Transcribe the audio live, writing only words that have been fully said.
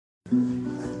Okay,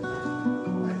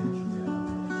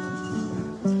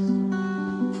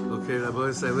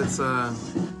 Rabbi, say let's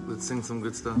sing some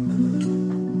good stuff.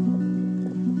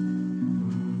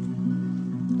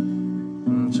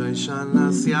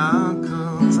 Shanas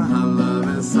Yaakov Zahala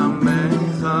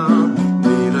v'samecha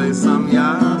B'iroi sam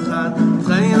yachad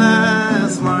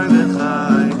Tcheles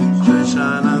Mordechai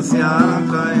Shanas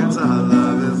Yaakov Zahala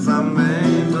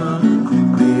v'samecha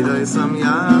B'iroi sam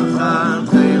yachad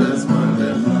Tcheles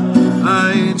Mordechai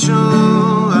Aychu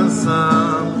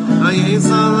asam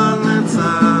Ayisal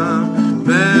netzah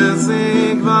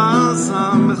Bezik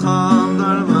v'asam B'chol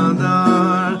dar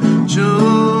v'dar Chu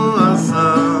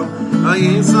asam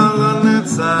Ayisal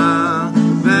netzah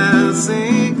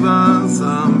Bezik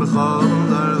v'asam B'chol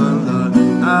dar v'dar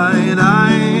Ay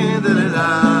ay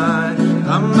da-da-da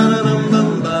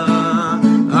Dam-da-da-dam-dam-da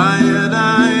Ay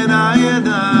ay ay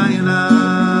ay da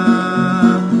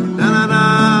Da-da-da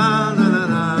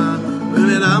da-da-da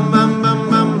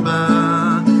Bam-bam-bam-bam-ba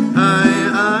Ay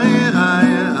ay ay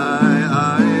ay ay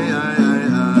ay ay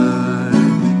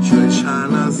ay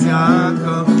Shanas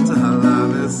Yaakov Zahala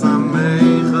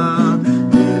v'samecha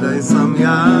Sam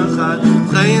yachad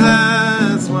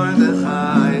Tcheles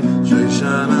Mordechai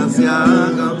Shanas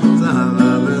Yaakov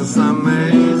Zahala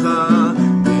v'samecha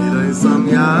B'iroi sam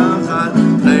yachad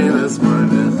Tcheles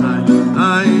Mordechai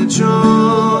Aychu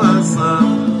asam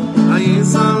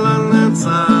Ayisal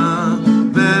netzah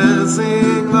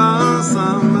Bezik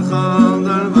v'asam B'chol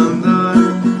dar v'dar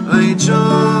Aychu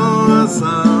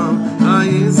asam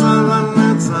Ayisal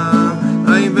netzah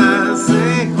Ay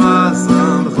bezik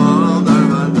v'asam B'chol dar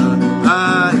v'dar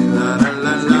Ay la la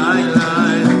la la la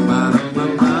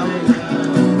Ba-dum-bum-bum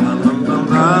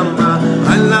Ba-dum-bum-bum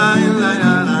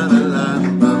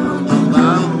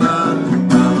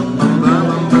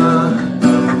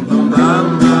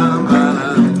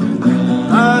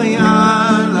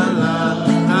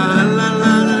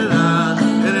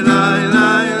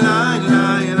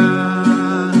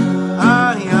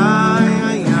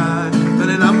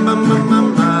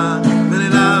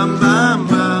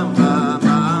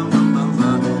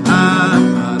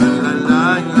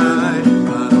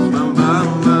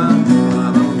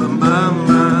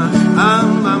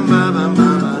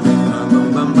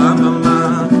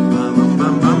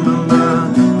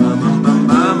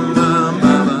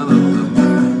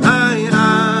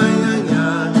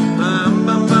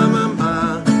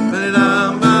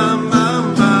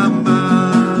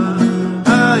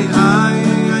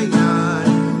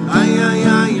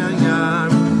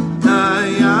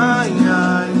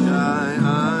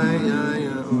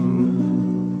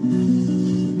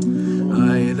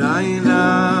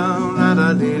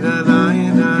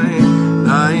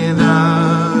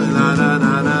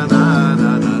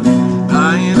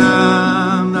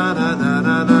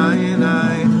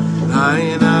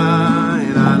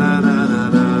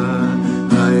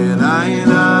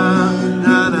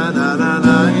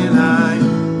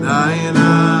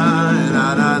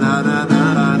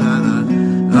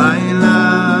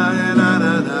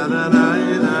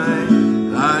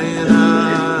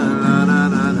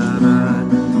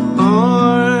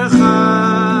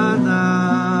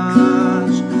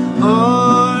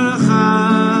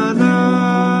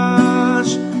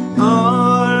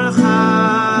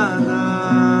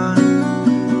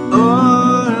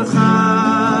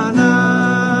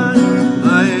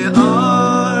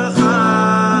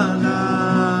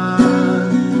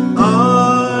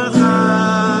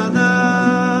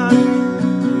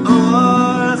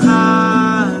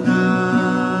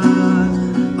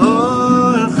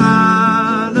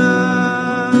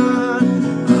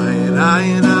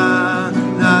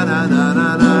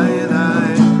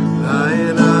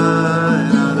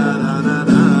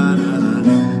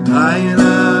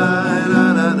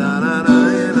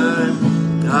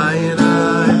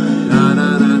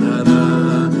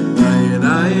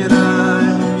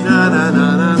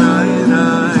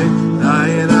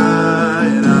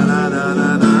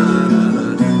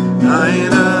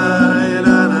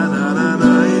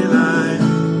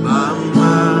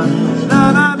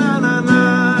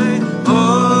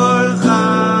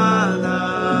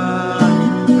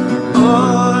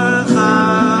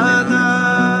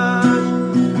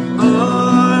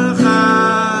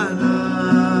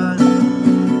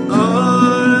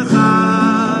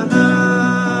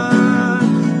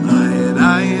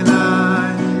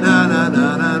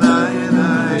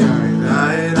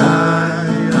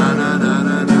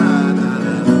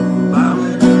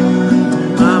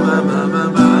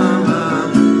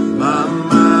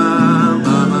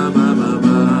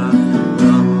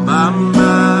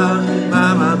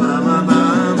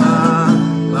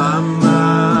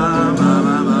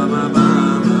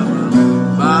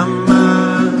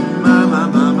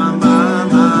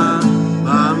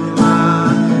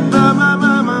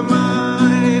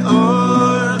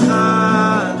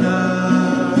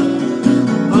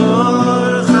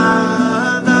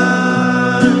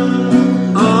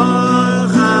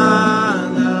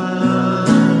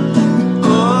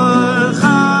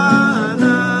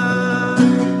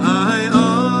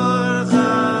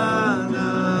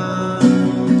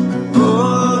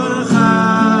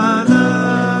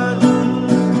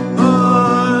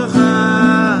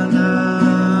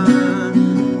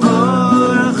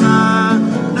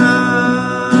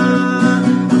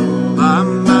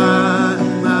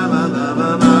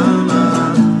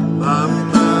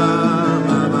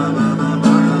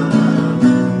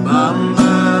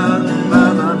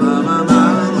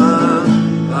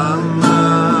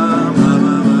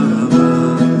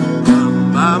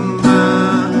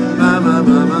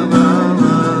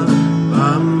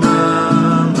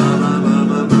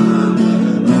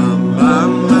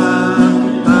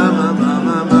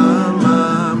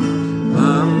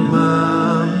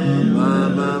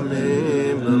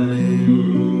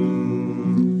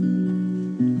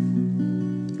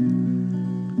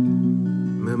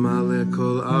ממלא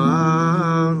כל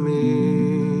עלמין,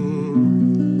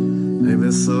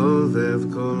 וסובב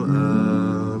כל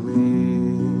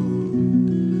עלמין,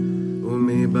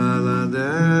 ומבלעדיך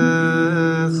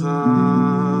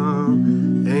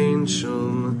אין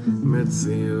שום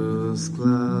מציאות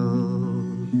כלל.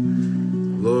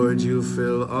 Lord, you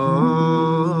fill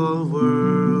all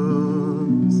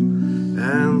worlds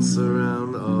and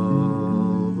surround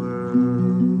all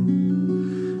worlds.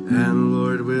 And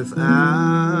Lord,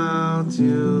 without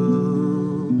you,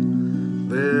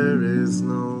 there is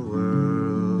no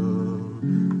world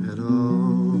at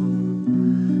all.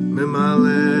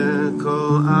 Mimale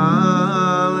kol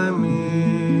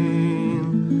alamin,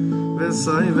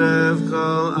 v'soivev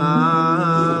kol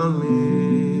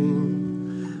almin,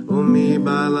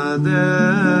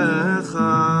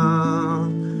 umibaladecha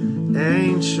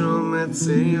ein shum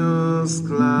metzius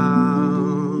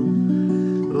klal.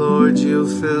 Lord, you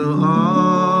fill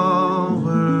all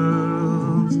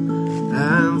worlds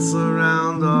and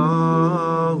surround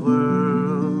all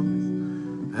worlds.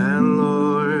 And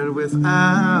Lord,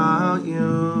 without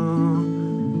you,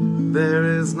 there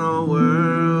is no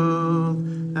world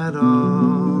at all.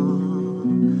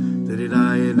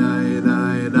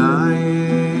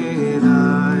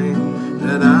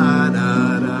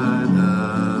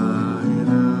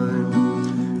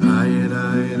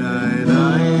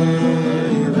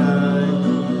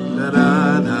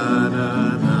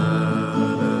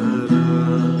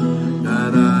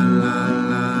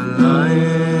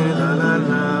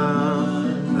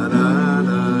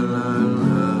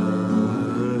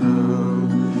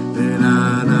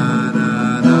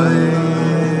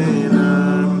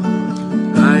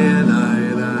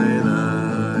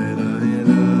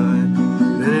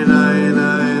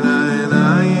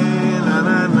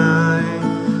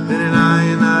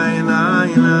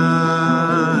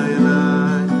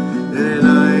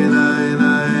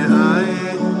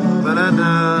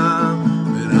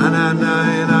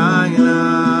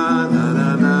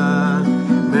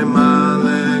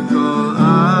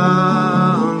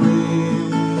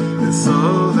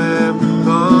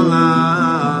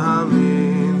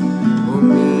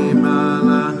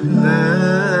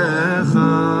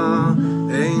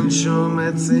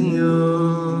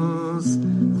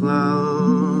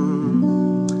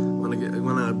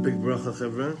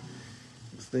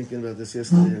 Thinking about this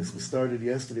yesterday. We started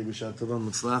yesterday with Shatavan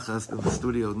Mutzlachas, the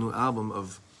studio, new album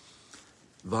of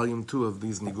volume 2 of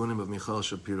these Nigunim of Michal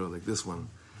Shapiro, like this one.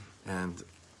 And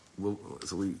you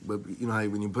know how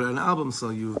when you put out an album, so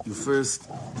you first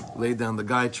lay down the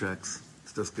guide tracks.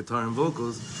 It's just guitar and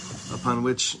vocals, upon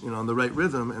which, on the right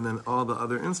rhythm, and then all the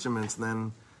other instruments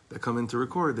then that come in to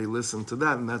record, they listen to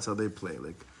that, and that's how they play.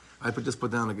 Like, I just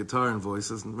put down a guitar and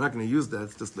voices, and we're not going to use that,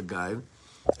 it's just the guide.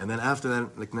 And then after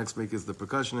that, like next week is the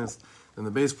percussionist, then the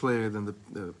bass player, then the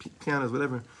pianist,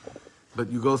 whatever.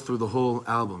 But you go through the whole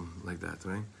album like that,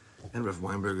 right? And Rav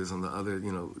Weinberg is on the other,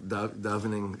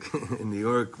 davening in New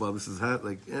York while this is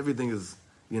like everything is,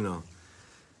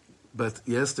 But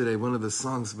yesterday, one of the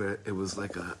songs where it was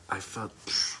like I felt,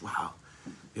 wow.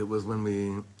 It was when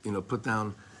we, put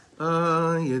down,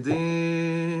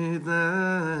 Yedid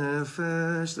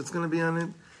Nefesh, that's going to be on it.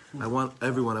 I want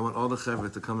all the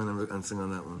chevra to come in and sing on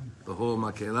that one. The whole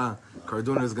Makela.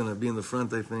 Cardona is going to be in the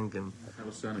front, I think, and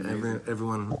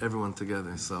everyone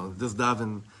together. So this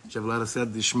daven, Shavlada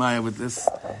said, Dishmaya with this.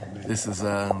 This is,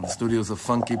 the studio's a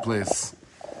funky place.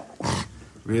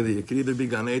 Really, it could either be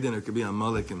Gan Eden or it could be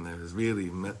Amalek in there. It's really,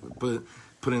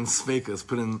 put in Sfekas,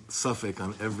 put in Suffolk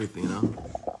on everything,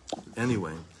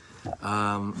 Anyway,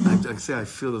 I say I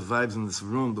feel the vibes in this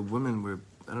room. The women were,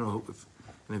 I don't know if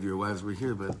any of your wives were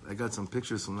here, but I got some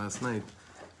pictures from last night.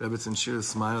 Rebbetzin Shir's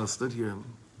smile stood here.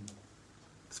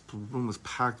 This room was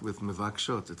packed with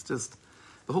mevakshot. It's just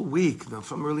the whole week,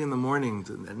 from early in the morning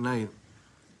to at night.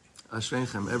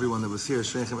 Ashreichem, everyone that was here.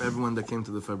 Ashreichem, everyone that came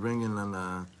to the Farbringen on,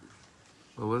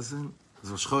 what was it? It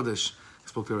was Rosh Chodesh. I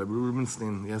spoke to Rabbi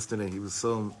Rubenstein yesterday. He was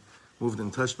so moved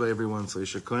and touched by everyone. So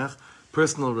Yisher Koach.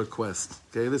 Personal request.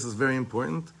 Okay, this is very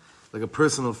important. Like a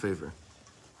personal favor.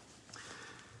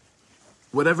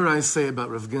 Whatever I say about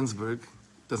Rav Ginsburg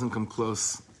doesn't come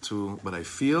close to what I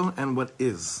feel and what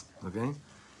is, okay?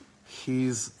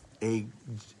 He's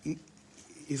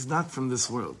not from this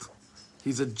world.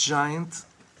 He's a giant,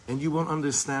 and you won't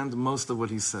understand most of what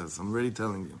he says. I'm already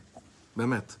telling you.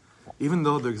 Bemet. Even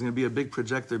though there's going to be a big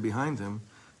projector behind him,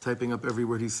 typing up every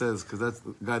word he says, because that's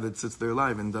the guy that sits there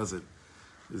live and does it.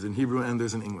 There's in Hebrew and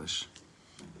there's in English.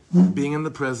 Being in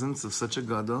the presence of such a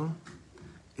gadol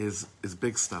is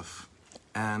big stuff.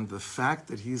 And the fact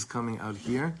that he's coming out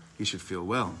here, he should feel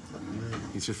well.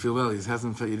 He should feel well. He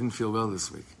didn't feel well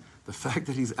this week. The fact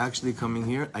that he's actually coming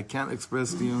here, I can't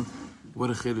express to you what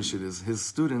a chiddush it is. His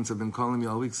students have been calling me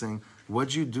all week saying,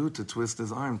 "What'd you do to twist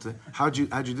his arm? How'd you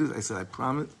do this?" I said, "I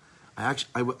promise.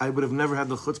 I would have never had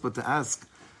the chutzpah to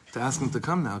ask him to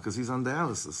come now because he's on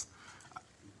dialysis.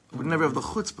 I would never have the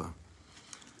chutzpah."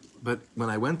 But when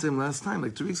I went to him last time,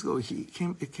 like 2 weeks ago,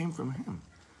 it came from him.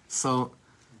 So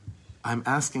I'm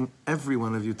asking every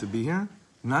one of you to be here,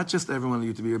 not just every one of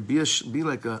you to be here. Be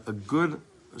like a good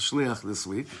shliach this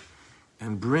week,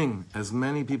 and bring as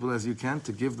many people as you can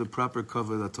to give the proper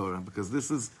kavod HaTorah, because this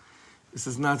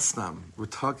is not stam. We're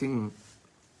talking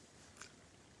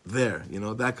there,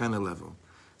 that kind of level.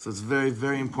 So it's very,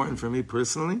 very important for me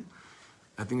personally.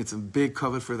 I think it's a big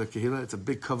kavod for the kehillah. It's a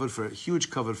big huge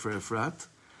kavod for Efrat.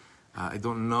 I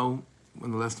don't know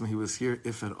when the last time he was here,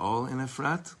 if at all, in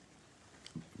Efrat.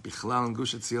 Bichlal and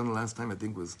Gush Etzion the last time, I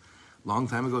think, was a long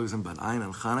time ago. He was in Bad Ayin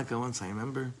on Chanukah once, I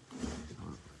remember.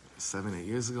 7-8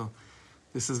 years ago.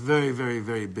 This is very, very,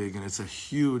 very big, and it's a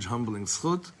huge, humbling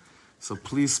zchut. So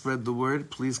please spread the word.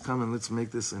 Please come and let's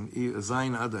make this a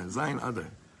Zayin Adar. Zayin Adar.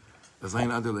 A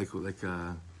Zayin Adar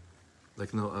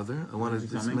like no other. I wanted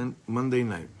this Monday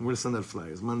night. We're going to send out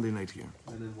flyers. Monday night here.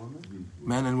 Men and women?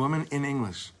 Men and women in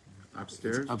English.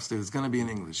 Upstairs? Upstairs. It's going to be in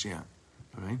English, yeah.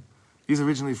 All right? He's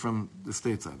originally from the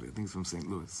States, I think he's from St.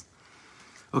 Louis.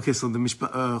 Okay, so the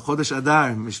Chodesh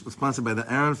Adar was sponsored by the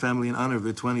Aaron family in honor of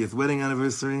their 20th wedding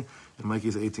anniversary and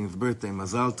Mikey's 18th birthday.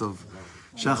 Mazal Tov.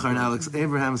 Shachar and Alex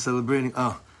Abraham celebrating.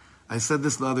 Oh, I said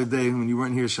this the other day when you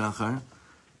weren't here, Shachar.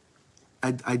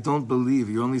 I don't believe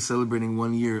you're only celebrating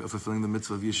 1 year of fulfilling the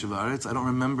mitzvah of Yeshiva Aretz. I don't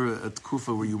remember a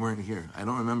tkufa where you weren't here. I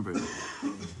don't remember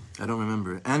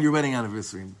it. And your wedding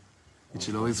anniversary. It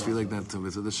should always feel like that too.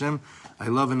 With Hashem, I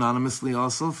love anonymously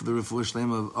also for the refuah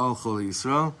shleima of all Cholei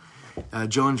Yisrael.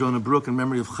 Joe and Jonah Brook in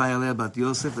memory of Chayaleh Bat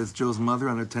Yosef. That's Joe's mother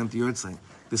on her 10th yahrzeit.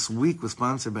 This week was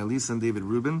sponsored by Lisa and David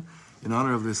Rubin in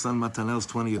honor of their son Matanel's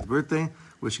 20th birthday,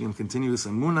 wishing him continuous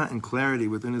emunah and clarity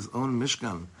within his own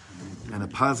mishkan and a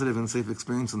positive and safe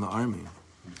experience in the army.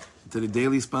 To the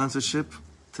daily sponsorship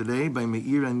today by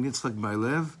Meir and Yitzchak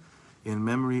Barlev in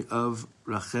memory of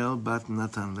Rachel Bat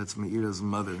Natan. That's Meira's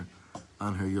mother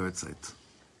on her yahrzeit.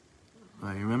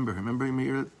 I remember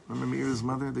Meira's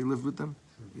mother? They lived with them?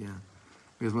 Yeah.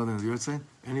 Meira's mother on the yahrzeit.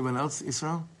 Anyone else,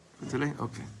 Israel, for today?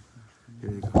 Okay.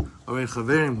 Here you go. All right,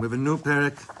 Chaverim, we have a new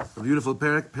parak, a beautiful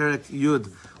parak, Parak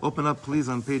Yud. Open up, please,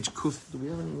 on page Kuf. Do we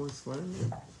have any more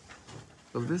slides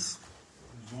of this?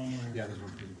 Yeah, there's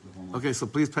one. Okay, so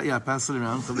please, pass it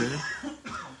around, Chaverim.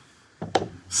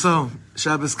 So,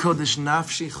 Shabbos Kodesh,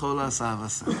 Nafshi Cholas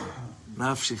Avasacha.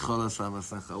 Nafshi Cholas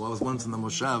Avasacha. Well, I was once in the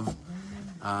Moshav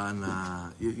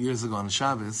years ago on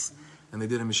Shabbos, and they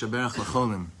did a Mishaberach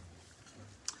Lacholim.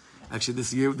 Actually,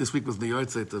 this week was the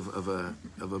yahrzeit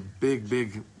of a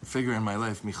big figure in my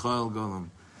life, Michal Golem.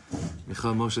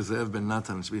 Michal Moshe Ze'ev ben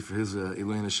Natan, it should be for his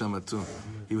Eloi Neshama too.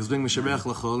 He was doing Mishaberach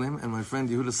Lacholim, and my friend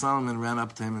Yehuda Solomon ran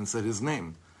up to him and said his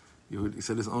name. He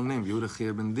said his own name, Yehuda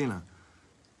Chia ben Dina.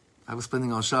 I was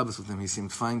spending all Shabbos with him. He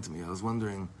seemed fine to me. I was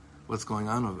wondering what's going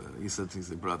on over there. He said,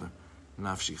 brother,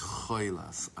 Nafshi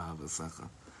Choilas Avasacha.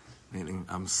 Meaning,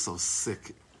 I'm so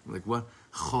sick. Like what?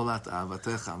 Cholat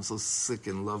Avatecha. I'm so sick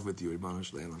in love with you, Ribbon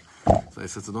Shleilam. So I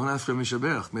said, so don't ask for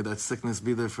Mishaberach. May that sickness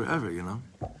be there forever,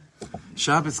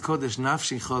 Shabbos Kodesh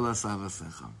Nafshi Cholas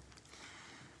Avasecha.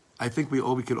 I think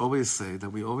we could always say that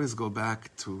we always go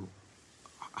back to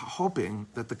hoping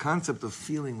that the concept of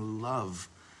feeling love,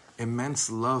 immense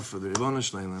love for the Ribbon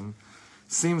Shleilam,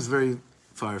 seems very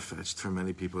far-fetched for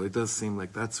many people. It does seem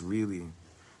like that's really,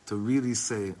 to really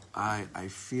say, I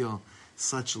feel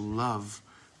such love,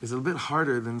 is a bit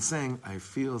harder than saying, I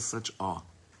feel such awe.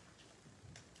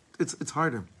 It's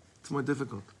harder. It's more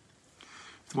difficult.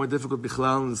 It's more difficult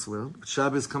bichlal in this world. But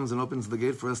Shabbos comes and opens the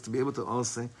gate for us to be able to all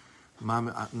say,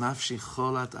 Nafshi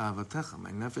cholat avatecha. My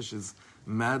nefesh is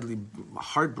madly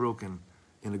heartbroken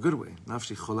in a good way.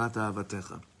 Nafshi cholat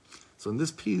avatecha. So in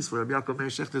this piece where Rabbi Yaakov Meir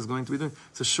Shechter is going to be doing,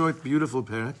 it's a short, beautiful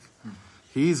parak.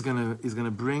 He's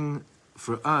gonna bring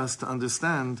for us to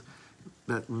understand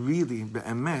that really,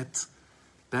 be'emet,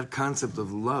 that concept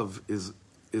of love is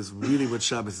really what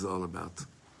Shabbos is all about.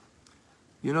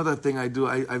 You know that thing I do?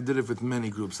 I've did it with many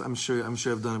groups. I'm sure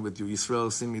I've done it with you. Yisrael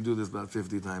has seen me do this about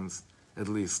 50 times, at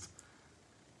least.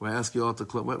 Where I ask you all to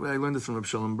close. I learned this from Reb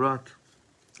Shalom Brock.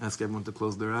 Ask everyone to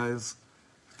close their eyes,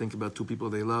 think about two people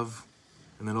they love,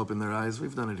 and then open their eyes.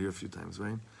 We've done it here a few times,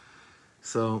 right?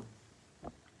 So,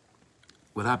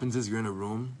 what happens is you're in a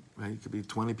room, right? It could be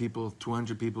 20 people,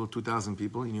 200 people, 2,000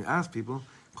 people, and you ask people,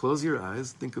 close your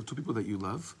eyes, think of two people that you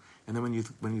love, And then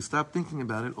when you stop thinking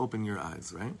about it, open your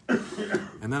eyes, right?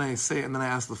 And then I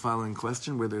ask the following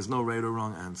question where there's no right or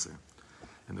wrong answer.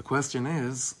 And the question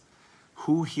is,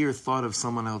 who here thought of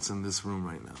someone else in this room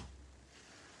right now?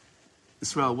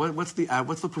 Israel, what's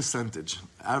the percentage?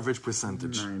 Average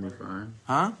percentage? 95.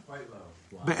 Huh? Quite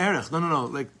low. Be'erech. No.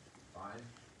 Like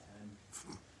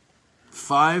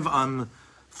 5,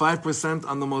 5%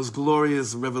 on the most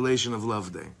glorious revelation of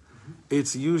Love Day.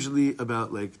 It's usually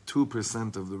about like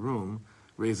 2% of the room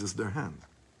raises their hand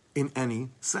in any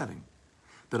setting.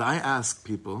 That I ask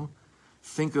people,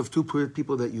 think of 2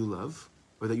 people that you love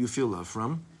or that you feel love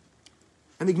from,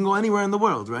 and they can go anywhere in the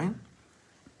world, right?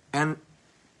 And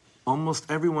almost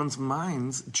everyone's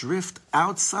minds drift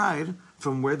outside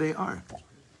from where they are.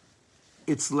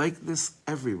 It's like this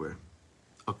everywhere,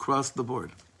 across the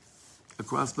board.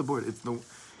 Across the board.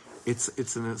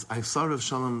 I saw Rav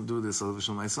Shalom do this.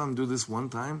 I saw him do this one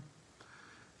time,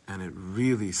 and it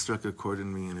really struck a chord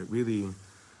in me, and it really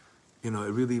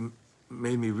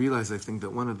made me realize, I think,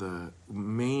 that one of the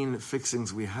main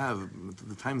fixings we have at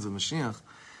the times of Mashiach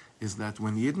is that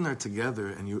when Yidden are together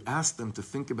and you ask them to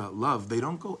think about love, they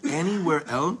don't go anywhere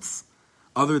else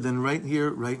other than right here,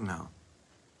 right now.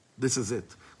 This is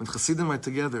it. When Chassidim are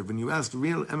together, when you ask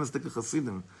real Emes Dika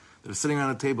Chassidim that are sitting around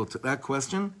a table to that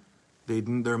question,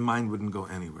 their mind wouldn't go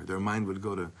anywhere. Their mind would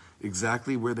go to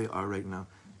exactly where they are right now.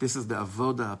 This is the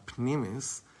avoda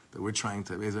pnimis that we're trying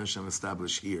to Be'ez Hashem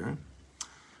establish here.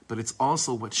 But it's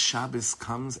also what Shabbos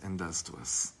comes and does to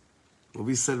us. What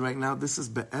we said right now, this is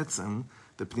be'etzem,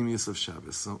 the pnimius of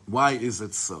Shabbos. So why is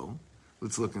it so?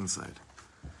 Let's look inside.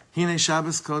 Hine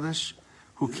Shabbos Kodesh,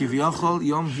 hu kivyachol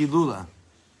yom hilula.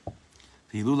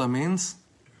 Hilula means?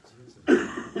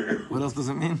 What else does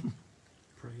it mean?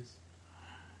 praise.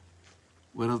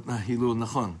 What else? Hilul,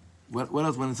 nachon. What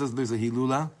else when it says there's a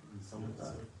hilula?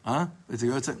 Huh? It's a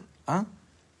yotzei. Huh?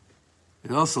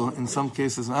 It also, in some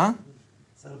cases, huh?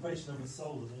 Celebration of a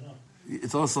soul, is it not?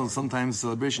 It's also sometimes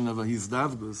celebration of a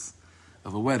hizdavgus,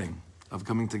 of a wedding, of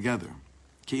coming together.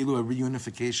 Keilu, a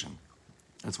reunification.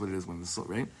 That's what it is when the soul,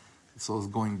 right? The soul is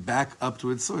going back up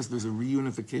to its source. There's a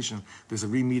reunification. There's a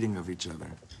re-meeting of each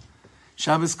other.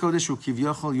 Shabbos Kodesh hu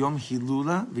kivyachol yom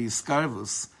hilula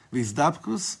v'yiskarvus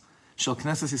v'yizdapkus shel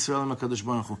Knesset Yisrael HaKadosh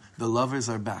Baruch Hu. The lovers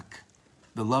are back.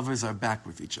 The lovers are back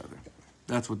with each other.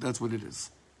 That's what it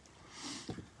is.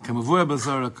 Kamavur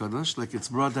b'Zohar HaKadosh, like it's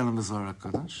brought down in the Zohar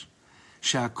HaKadosh,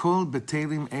 she'akol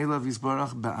betelim elav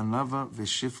yisbarach be'anava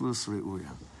v'shiflus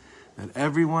re'uya. That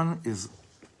everyone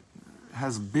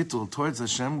has bittul towards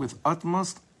Hashem with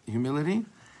utmost humility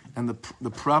and the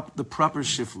proper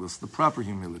shiflus, the proper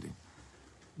humility,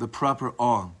 the proper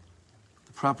awe,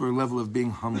 the proper level of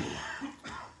being humble.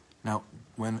 Now,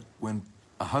 when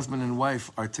a husband and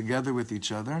wife are together with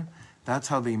each other, that's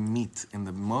how they meet in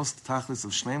the most tachlis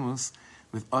of shleimus,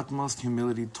 with utmost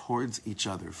humility towards each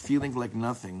other, feeling like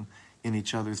nothing in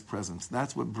each other's presence.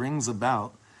 That's what brings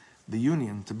about the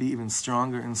union to be even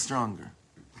stronger and stronger.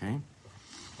 Okay?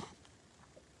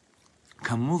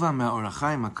 Kamuva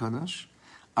me'orachayim HaKadosh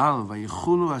al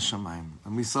vayichulu hashamayim.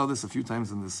 And we saw this a few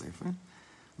times in this sefer.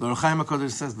 The Orachayim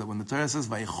HaKadosh says that when the Torah says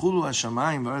vayichulu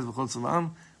hashamayim v'aretz v'chol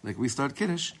tzava'am, like we start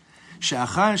Kiddush,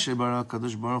 she'achar she'bara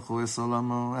HaKadosh Baruch Hu es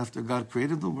olamo, after God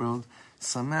created the world,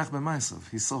 samach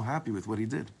b'maisav. He's so happy with what he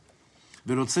did.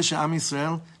 V'rotzeh she'am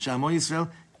Yisrael, she'amo Yisrael,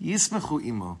 yismechu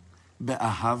imo,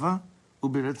 be'ahava,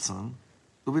 u'beretzon,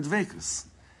 u'bedveikus.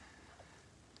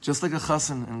 Just like a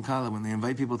chassan and kala, when they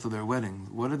invite people to their wedding,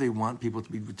 what do they want people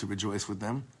to rejoice with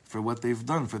them? For what they've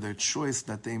done, for their choice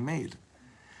that they made.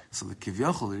 So the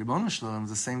kivyachol, the Ribono Shalom, is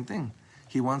the same thing.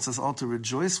 He wants us all to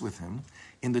rejoice with him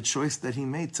in the choice that he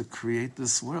made to create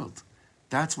this world.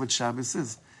 That's what Shabbos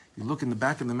is. You look in the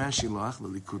back of the Mashilach, the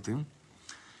Likutim,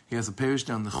 he has a parish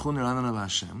down the Chuner Anan of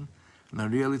Hashem, and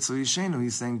Ariel Itzu Yishenu,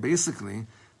 he's saying basically,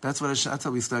 that's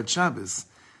how we start Shabbos.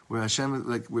 Where Hashem,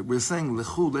 like we're saying,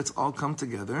 Lechu, let's all come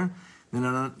together.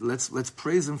 Let's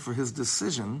praise him for his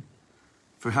decision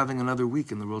for having another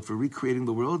week in the world, for recreating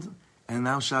the world. And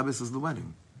now Shabbos is the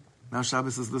wedding. Now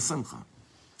Shabbos is the simcha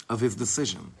of his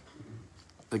decision,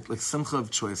 like simcha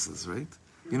of choices, right?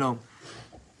 You know,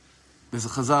 there's a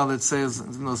chazal that says,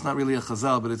 it's not really a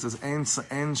chazal, but it says, "En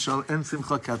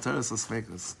simcha k'ataras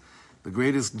asfekas." The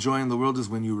greatest joy in the world is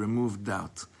when you remove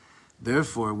doubt.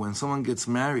 Therefore, when someone gets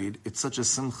married, it's such a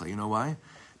simcha. You know why?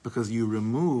 Because you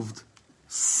removed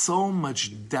so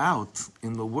much doubt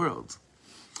in the world.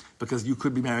 Because you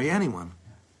could be marrying anyone.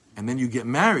 And then you get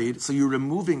married, so you're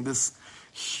removing this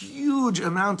huge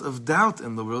amount of doubt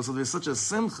in the world. So there's such a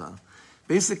simcha.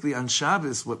 Basically, on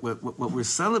Shabbos, what we're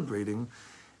celebrating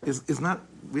is not,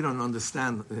 we don't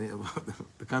understand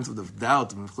the concept of doubt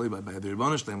by the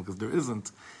Rebbeinu Shalom, because there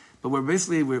isn't. But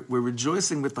we're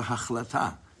rejoicing with the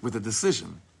hachlata, with the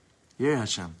decision. Yeah,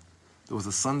 Hashem. There was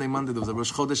a Sunday, Monday. There was a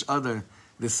Rosh Chodesh Adar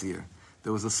this year.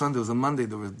 There was a Sunday. There was a Monday.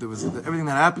 There was everything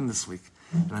that happened this week.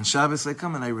 And on Shabbos I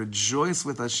come and I rejoice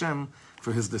with Hashem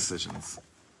for His decisions.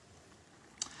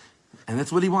 And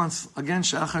that's what He wants. Again,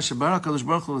 She'achar shebarach Kadosh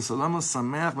Baruch Hu l'solamo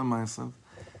sameach b'ma'asav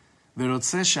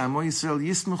ורוצה שעמו ישראל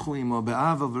ישמחו עמו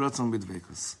באהבה ורצון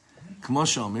בדבקות. כמו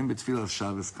שאומרים בתפילת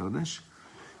שבס קודש,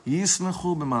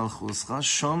 ישמחו במלכותך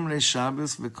שומרי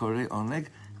שבס וקוראי עונג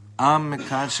עם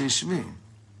מקדשי שבי.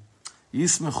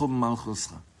 ישמחו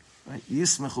במלכותך. Right?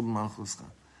 ישמחו במלכותך.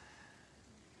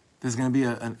 There's going to be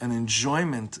an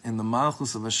enjoyment in the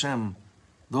malchus of Hashem.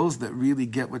 Those that really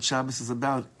get what Shabbos is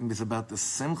about the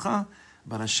simcha,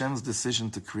 about Hashem's decision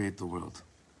to create the world.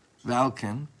 ועל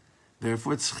כן,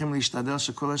 therefore, צריכים להשתדל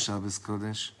שכל השבס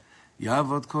קודש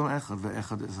יעבוד כל אחד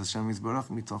ואחד את השם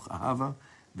יתברך מתוך אהבה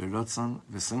ורצון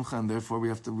ושמחה, and therefore we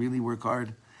have to really work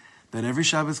hard that every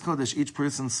Shabbos Kodesh, each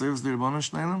person serves the Rebbeinu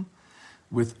Shalom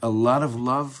with a lot of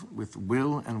love, with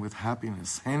will, and with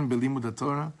happiness. Hen belimud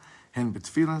haTorah, hen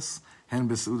betfilas, hen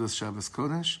beseudas Shabbos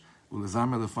Kodesh,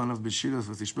 ulezamer lefanav b'shiras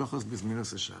v'tishbachos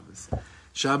b'zmiras Shabbos.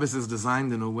 Shabbos is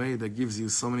designed in a way that gives you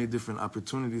so many different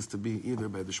opportunities to be either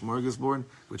by the smorgasbord,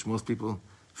 which most people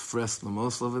fress the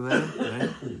most over there, right?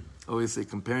 Always say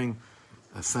comparing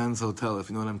a Sands Hotel, if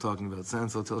you know what I'm talking about,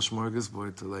 Sands Hotel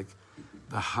smorgasbord to like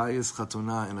the highest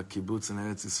chatunah in a kibbutz in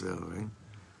Eretz Yisrael, right?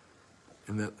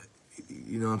 And that,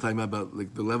 you know what I'm talking about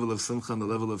like the level of simcha and the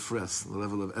level of fress, the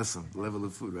level of esem, the level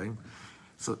of food, right?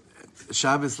 So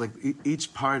Shabbos, like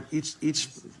each part,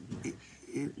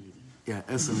 yeah,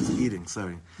 esem is eating,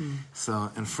 sorry.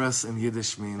 So, and fress in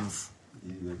Yiddish means...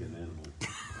 Eating like an animal.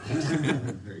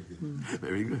 Very good.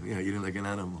 Very good, yeah, eating like an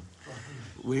animal.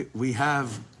 We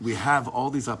have all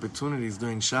these opportunities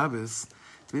during Shabbos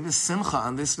to be a simcha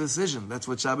on this decision. That's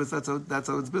what Shabbos, that's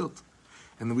how it's built.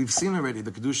 And we've seen already,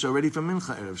 the Kedusha already from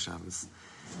Mincha Erev Shabbos.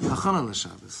 Hachana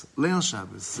l'Shabbos, Leil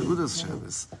Shabbos, Seudas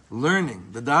Shabbos, learning,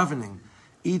 the davening.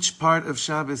 Each part of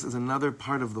Shabbos is another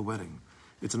part of the wedding.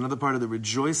 It's another part of the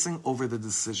rejoicing over the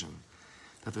decision.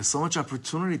 That there's so much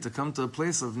opportunity to come to a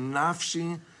place of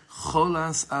nafshi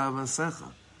cholas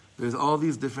avasecha. There's all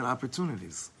these different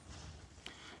opportunities.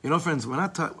 You know, friends, we're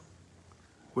not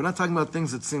talking about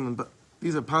things that seem, but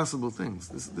these are possible things.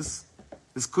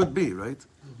 This could be, right?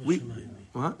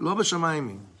 What? Lo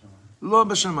b'shamayimi. Lo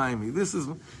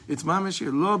b'shamayimi. It's mamish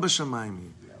here. Lo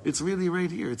b'shamayimi. It's really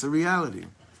right here. It's a reality.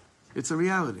 It's a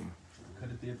reality.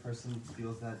 Could it be a person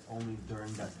feels that only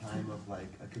during that time of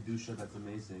like a kedusha that's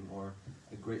amazing or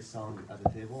a great song at the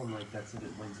table and like that's it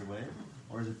wins away,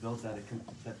 or is it built that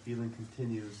that feeling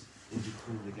continues in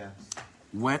between the gaps?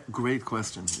 Great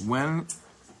question. When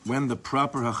the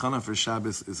proper hachana for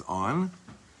Shabbos is on,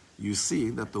 you see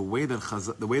that the way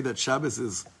that Shabbos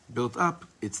is built up,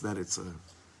 it's an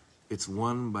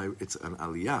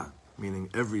aliyah, meaning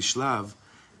every shlav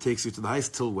takes you to the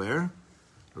highest till where?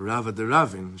 Rava de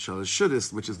Ravin, Shalosh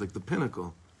Shudis, which is like the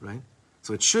pinnacle, right?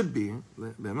 So it should be,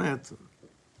 be'emet,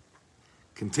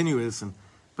 continuous.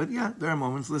 But yeah, there are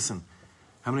moments, listen,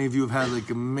 how many of you have had like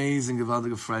amazing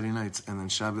Gevaldige Friday nights, and then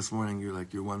Shabbos morning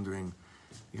you're wondering,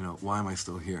 why am I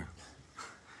still here?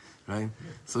 Right?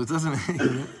 So it doesn't,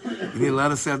 you need a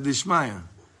lot of Siyat Dishmaya.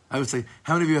 I would say,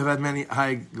 how many of you have had many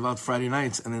high Gevalt Friday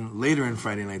nights, and then later in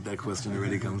Friday night that question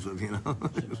already comes up,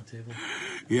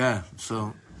 Yeah,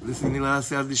 so... Listen, you need a lot of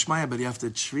Siyat Dishmaya, but you have to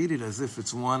treat it as if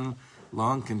it's one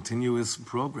long, continuous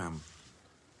program.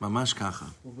 Mamash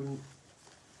kacha. Well, wouldn't,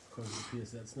 according to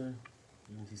P.S. Etzner,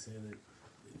 wouldn't he say that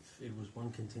if it was one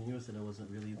continuous, that it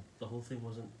wasn't really, the whole thing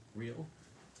wasn't real?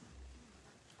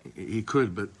 He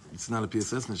could, but it's not a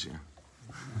P.S. Etzner here.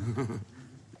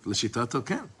 L'shitato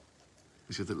ken.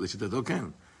 L'shitato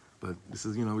ken. But this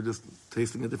is, we're just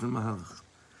tasting a different mahalach.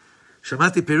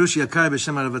 שמעתי פירוש יקר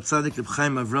בשם הרב הצדיק רב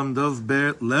חיים אברהם דוב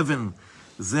בר לבן,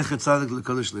 זכר צדיק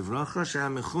לקודש לברכה, שהיה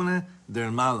מכונה דר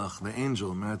מלאך, the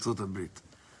angel, מארצות הברית.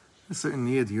 A certain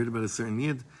yid, he heard about a certain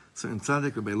yid, certain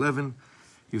tzaddik, Rabbi Levin,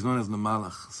 he's known as the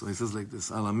Malach. So he says like this,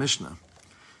 Ala Mishnah,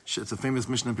 it's a famous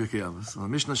Mishnah in Pirkei Avos, Ala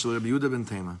Mishnah shel Rabbi Yehuda ben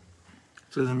Tema.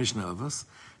 So there's a Mishnah of us,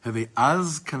 have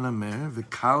az kanamer,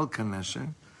 v'kal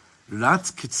kanesher,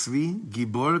 rat kitzvi,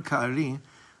 gibor ka'ari,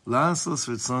 La'asos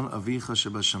ritzon avicha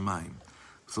shebashamayim.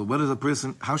 So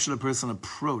how should a person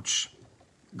approach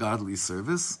godly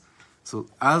service? So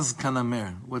az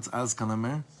kanamer. What's az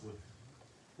kanamer?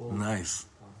 Nice.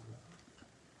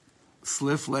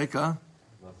 Sliff like a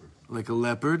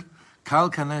leopard.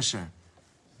 Kal kanesher.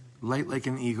 Light like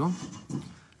an eagle.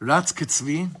 Ratz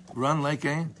kitzvi. Run like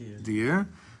a deer.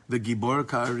 The gibor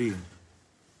ka'ari.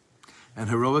 and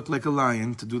heroic like a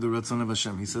lion to do the Ratzon of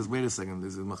Hashem. He says, wait a second,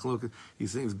 there's a machlokas.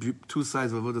 He's saying two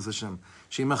sides of Avodas Hashem.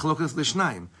 She machlokas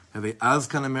l'shnayim. Have a az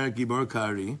kan amer gibor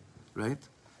kari, right?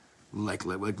 Like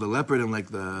the leopard and like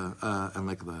the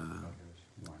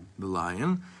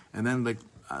lion, and then like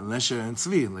Nesher and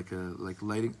Tzvi, like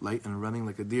light and running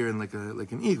like a deer and like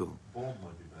an eagle. Bold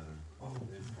might be better.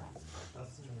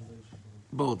 That's the translation.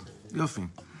 Bold. Yofi.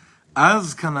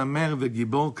 Az kan amer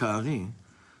v'gibor kari.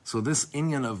 So this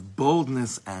inyan of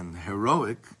boldness and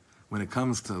heroic, when it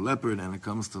comes to leopard and it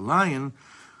comes to lion,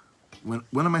 when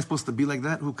am I supposed to be like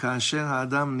that? Hu ka'asher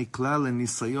ha'adam nikla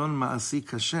le'nisayon ma'asi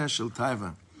kasher shel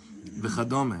taiva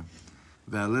v'chadome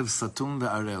ve'alev satum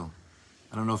ve'arel.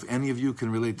 I don't know if any of you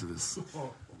can relate to this.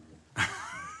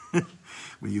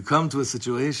 When you come to a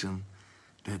situation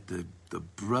that the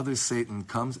brother Satan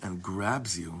comes and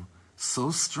grabs you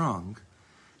so strong,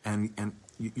 and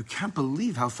you can't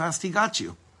believe how fast he got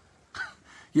you.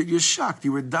 You're shocked.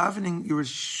 You were davening, you were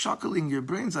shuckling your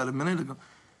brains out a minute ago.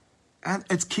 And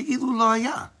it's ki'ilu lo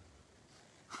haya.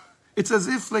 It's as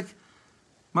if, like,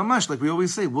 mamash, like we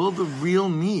always say, will the real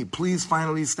me please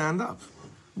finally stand up?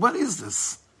 What is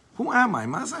this? Who am I?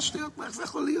 Right?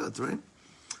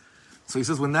 So he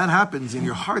says, when that happens and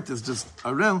your heart is just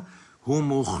arel,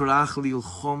 you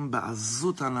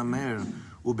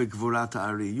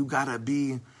gotta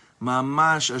be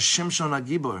mamash a Shimshon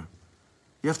Agibor.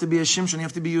 You have to be a Shimshon. You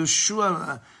have to be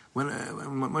Yeshua. When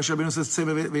Moshe Rabbeinu says,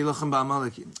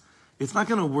 it's not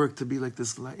going to work to be like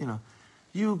this. You know,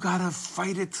 you gotta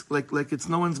fight it like it's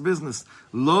no one's business.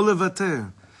 Lo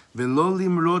levater ve'lo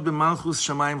limrod b'malchus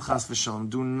shamayim chas v'shalom.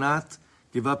 Do not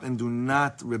give up and do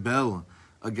not rebel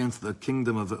against the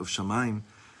kingdom of Shamayim.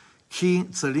 Ki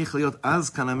tzarich liot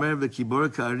az kanamer v'kibor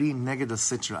ka'ari neged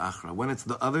asitra achra. When it's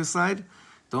the other side,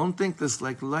 don't think this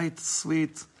like light,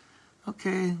 sweet,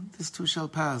 okay, this too shall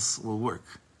pass will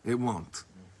work. It won't.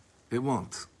 It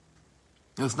won't.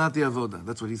 It's not the avoda.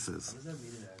 That's what he says. What does that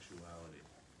mean in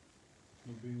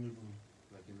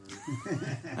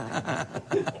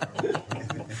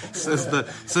actuality?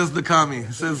 Says the kami.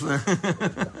 Says the. No,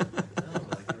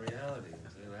 like in reality. What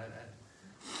does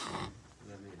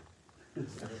that mean? I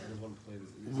just want to play this.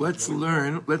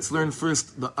 Let's learn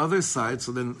first the other side.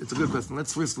 So then it's a good question.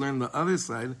 Let's first learn the other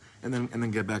side and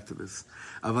then get back to this.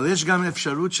 Then there's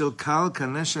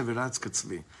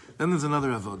another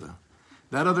avoda.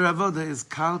 That other avoda is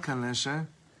kal kanesha,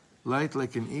 light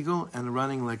like an eagle and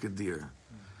running like a deer.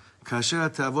 Kasher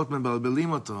te'avot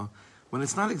mebalbelim oto, when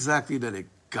it's not exactly that it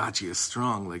got you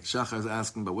strong, like Shachar is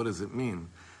asking, but what does it mean?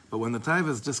 But when the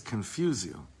taivas just confuse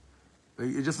you,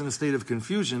 you're just in a state of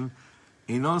confusion,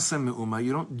 you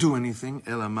don't do anything,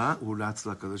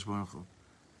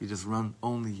 you just run,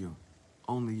 only you.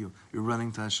 You're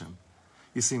running to Hashem.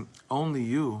 You see, only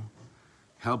you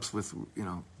helps with,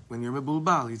 when you're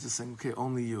mebulbal, you're just saying, okay,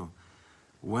 only you.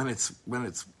 When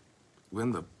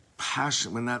the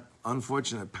passion, when that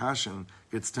unfortunate passion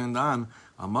gets turned on,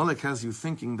 Amalek has you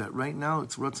thinking that right now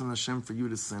it's Ratzon Hashem for you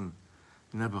to sin.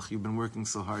 Nebuch, you've been working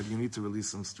so hard, you need to release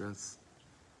some stress.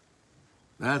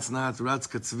 That's not Ratz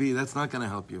Katzvi, that's not going to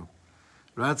help you.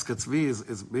 Ratz Katzvi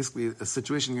is basically a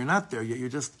situation you're not there yet, you're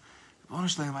just, I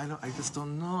just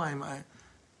don't know.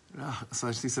 So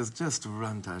he says, just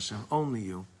run to Hashem, only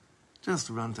you. Just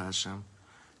run to Hashem.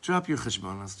 Drop your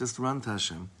cheshbonos, just run to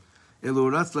Hashem. And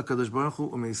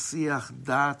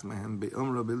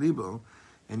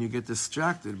you get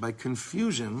distracted by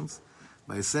confusions,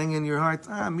 by saying in your heart,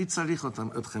 I don't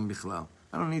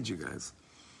need you guys.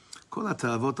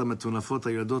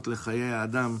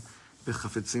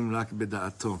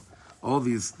 All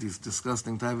these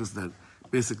disgusting taivas that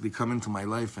basically come into my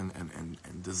life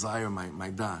and desire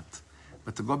my da'at.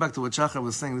 But to go back to what Shachar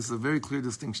was saying, this is a very clear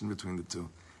distinction between the two.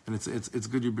 And it's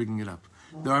good you're bringing it up.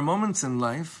 There are moments in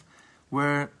life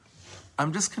where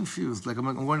I'm just confused. Like I'm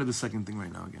going to the second thing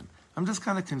right now again. I'm just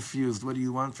kind of confused. What do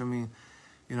you want from me?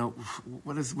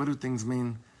 What do things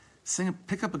mean?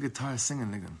 Pick up a guitar, sing a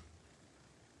niggun.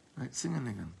 Right? Sing a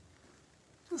niggun.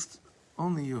 Just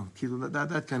only you.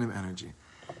 That kind of energy.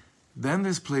 Then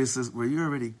there's places where you're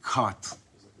already caught.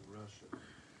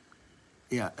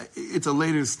 Yeah, it's a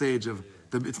later stage of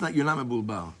it's not. You're not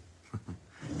mebulbal.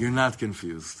 You're not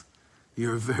confused.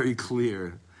 You're very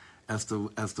clear as to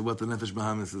what the nefesh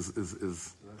bahamis is. So that's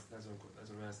what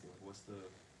I'm asking.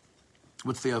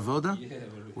 What's the avoda? Yeah,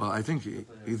 well, I think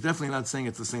he's definitely not saying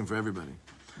it's the same for everybody,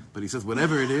 but he says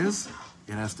whatever it is,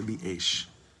 it has to be eish,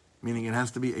 meaning it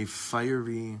has to be a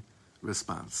fiery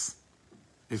response,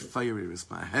 a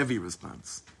heavy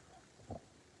response.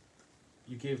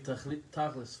 You gave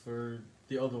tachlis for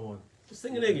the other one. Just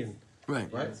sing it again.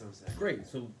 Right. That's what I'm saying. Great.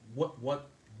 So what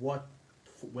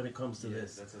when it comes to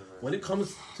this. that's what When it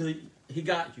comes to he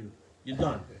got you, you're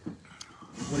done.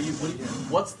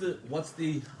 What's the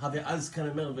Have'az kind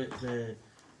of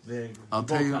the I'll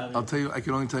tell you. I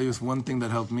can only tell you one thing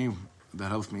that helps me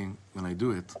when I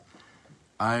do it.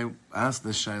 I asked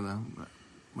this Shaila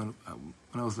when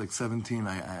I was like 17.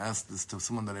 I asked this to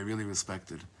someone that I really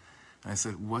respected. And I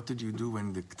said, "What did you do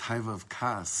when the taiva of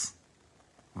kas,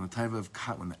 when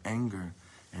the anger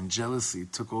and jealousy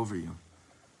took over you?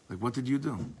 Like, what did you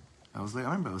do?" I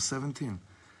remember I was 17.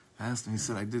 I asked him. He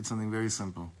said, "I did something very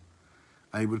simple.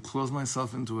 I would close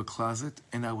myself into a closet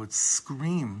and I would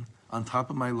scream on top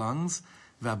of my lungs,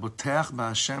 "V'aboteach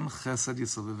ba'Hashem chesed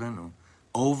yisavivenu,"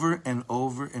 over and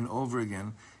over and over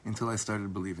again until I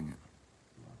started believing it.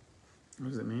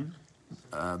 What does it mean?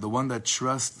 The one that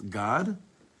trusts God,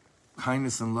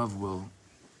 kindness and love will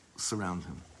surround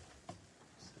him.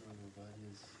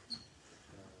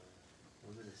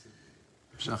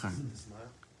 Shachar,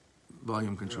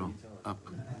 volume control, up.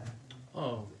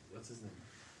 Oh, What's his name?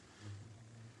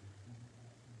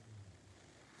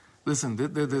 Listen,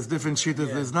 there's different shita.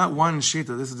 There's not one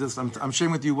shita. This is just, I'm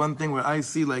sharing with you one thing where I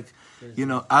see like,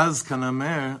 az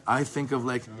kanamer, I think of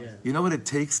like, you know what it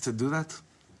takes to do that?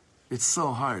 It's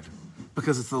so hard.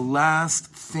 Because it's the last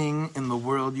thing in the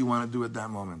world you want to do at that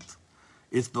moment.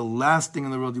 It's the last thing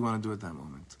in the world you want to do at that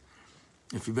moment.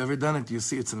 If you've ever done it, you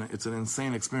see it's an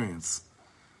insane experience.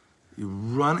 You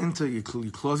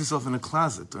you close yourself in a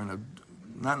closet, or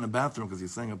not in a bathroom because you're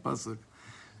saying a pasuk.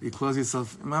 You close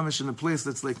yourself, mamish, in a place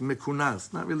that's like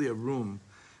mekunas, not really a room,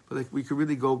 but like we could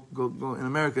really go. In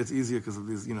America, it's easier because of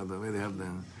these, the way they have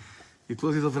them. You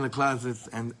close yourself in a closet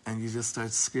and you just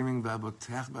start screaming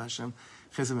 "V'aboteach b'Hashem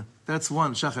chesed." That's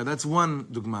one shachar. That's one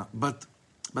dugma. But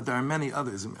there are many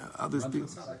others. Others people.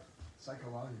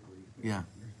 Psychologically, Yeah.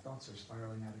 your thoughts are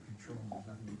spiraling out of control and there's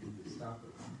nothing you can do to stop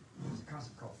it. There's a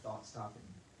concept called thought stopping,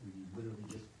 where you literally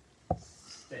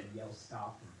just yell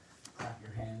stop and clap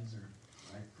your hands or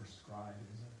prescribe.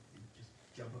 You just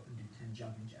jump up and do 10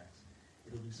 jumping jacks.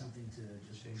 It'll do something to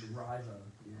just drive a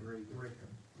brick, a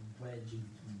wedge in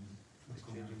between what's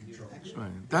going on in control.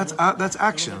 Right. That's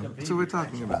action. That's what we're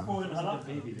talking about.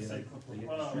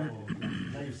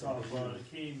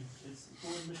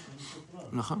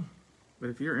 But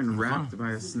if you're enwrapped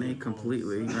by a snake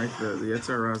completely, right? The Yetzer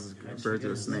Hara is compared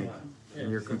to a snake,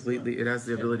 and you're completely, it has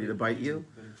the ability to bite you,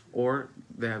 or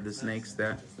they have the snakes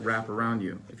that wrap around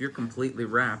you. If you're completely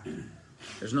wrapped,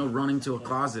 there's no running to a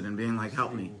closet and being like,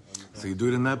 "Help me." So you do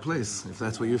it in that place, if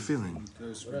that's what you're feeling.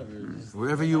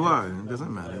 Wherever you are, it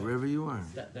doesn't matter. Wherever you are.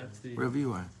 Wherever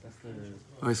you are.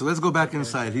 Okay, so let's go back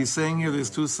inside. He's saying here there's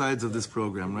two sides of this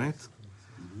program, right?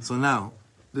 So now,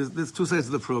 there's two sides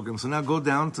of the program. So now go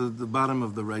down to the bottom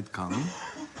of the right column.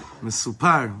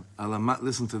 Mesupar,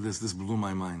 listen to this blew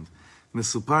my mind.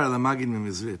 Mesupar ala magid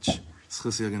mimizrich.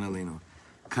 Schus yagen aleinu.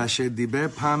 Kasher diber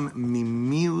pam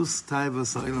mimius taiva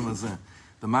sa'ilam hazeh.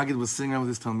 The Maggid was sitting around with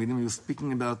his Talmidim. He was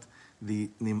speaking about the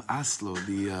nim'aslo,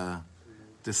 the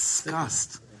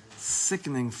disgust,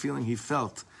 sickening feeling he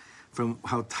felt from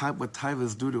what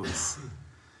taivas do to us.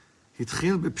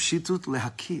 Hitchil b'pshitut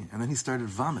lehaki, and then he started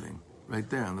vomiting right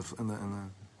there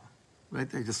right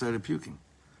there. He just started puking.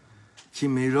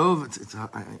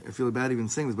 I feel bad even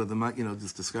saying this, but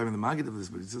just describing the Maggid of this,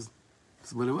 but it's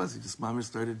what it was. He just mamish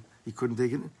started. He couldn't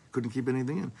take it. Couldn't keep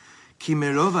anything in. Ki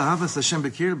merov ahavas Hashem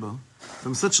bekirbo,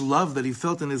 from such love that he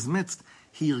felt in his midst,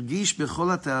 he irgish bechol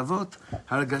ha'te'avot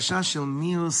hargasha shel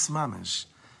mius mamish.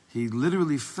 He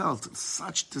literally felt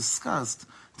such disgust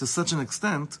to such an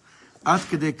extent, ad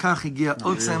kedei kach higia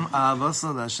otzem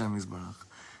ahavasa leHashem yisbarach.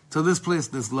 To this place,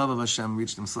 this love of Hashem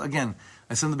reached him. So again,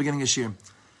 I said in the beginning of Shir,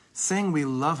 saying we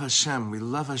love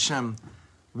Hashem,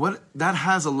 what that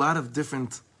has a lot of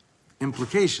different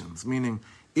implications. Meaning,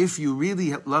 if you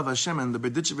really love Hashem, and the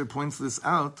Berditchever points this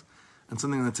out, and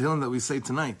something in the Tehillim that we say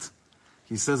tonight,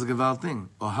 he says a Geval thing.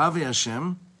 Ohave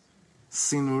Hashem,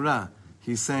 sinura.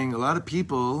 He's saying a lot of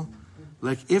people,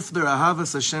 like if their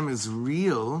Ahavas Hashem is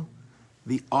real,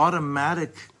 the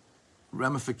automatic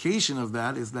ramification of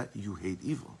that is that you hate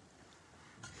evil.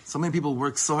 So many people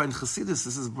work so hard in Chassidus.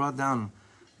 This is brought down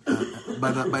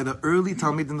by the early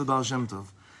Talmid in the Baal Shem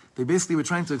Tov. They basically were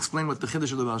trying to explain what the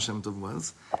Chiddush of the Baal Shem Tov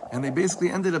was, and they basically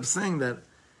ended up saying that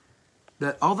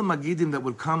all the Magidim that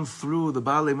would come through, the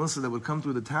Baalei Musa that would come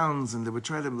through the towns, and they would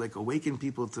try to awaken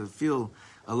people to feel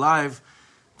alive,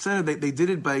 said they did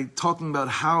it by talking about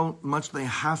how much they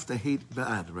have to hate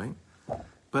bad, right?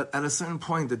 But at a certain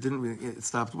point, it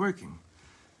stopped working.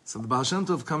 So the Baal Shem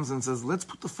Tov comes and says, let's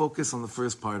put the focus on the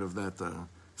first part of that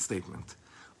statement.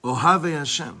 Ohave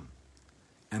Hashem.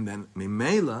 And then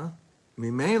Mimela,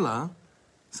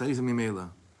 so you say Mimela,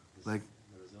 like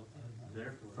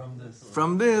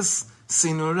From this,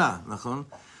 sinura, nachon?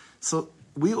 So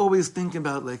we always think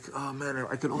about like, oh man,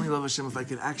 I could only love Hashem if I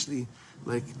could actually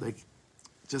like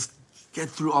just get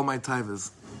through all my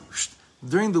taivas.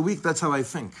 During the week, that's how I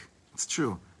think. It's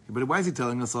true. But why is he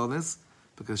telling us all this?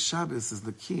 Because Shabbos is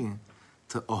the key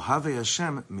to Ohave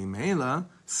Hashem Mimela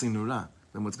Sinura.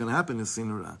 Then what's going to happen is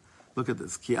Sinura. Look at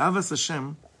this. Ki Avas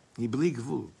Hashem, Bli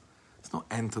Gvul. There's no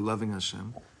end to loving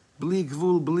Hashem. Bli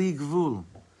Gvul, Bli Gvul.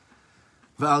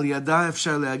 Ve'al yada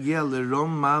efshar le'agia lerom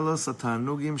malos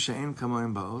ha'tanugim she'en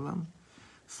kamoim ba'olam.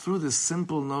 Through this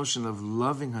simple notion of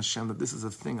loving Hashem, that this is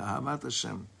a thing, Ahavat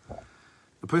Hashem,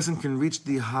 a person can reach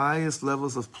the highest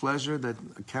levels of pleasure that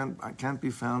can't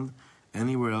be found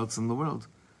anywhere else in the world.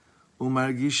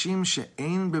 Umargishim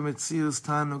she'ein b'metzius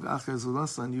tanug acher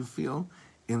zulasa, and you feel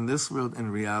in this world,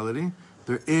 in reality,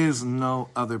 there is no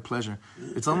other pleasure.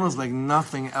 It's almost like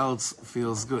nothing else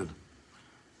feels good.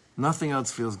 Nothing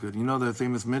else feels good. You know the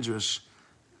famous midrash.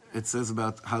 It says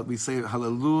about how we say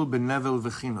Hallelujah b'nevel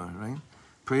v'chinor, right?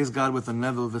 Praise God with a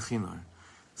nevel v'chinor.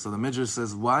 So the midrash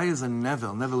says, why is a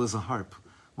nevel? Nevel is a harp.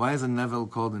 Why is a nevel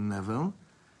called a nevel?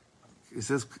 It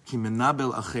says ki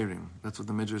menabel acherim. That's what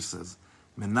the midrash says.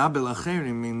 Menabel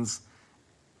acherim means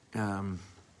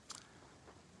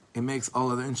it makes all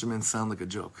other instruments sound like a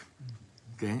joke.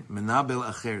 Okay, menabel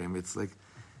acherim. It's like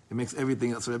it makes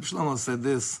everything else. So Rabbi Shlomo said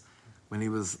this when he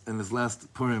was in his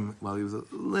last Purim, while he was a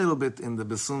little bit in the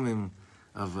besumim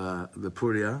of the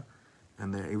Puria,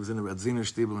 and he was in the Radziner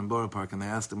Stiebel in Borough Park, and they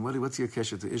asked him, what's your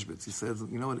kesher to Ishbitz? He says,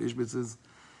 you know what Ishbitz is?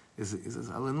 He says,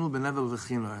 Alanul benevel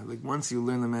v'chinor. Like once you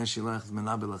learn the Meshilach, it's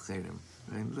menabel acherim.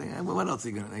 Right? Well, what else are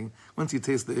you going to think? Once you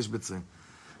taste the Ishbitzer.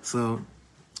 So,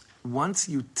 once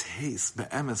you taste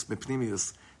be'emes,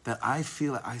 be'pnimius, that I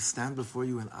feel I stand before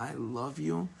you and I love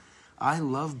you, I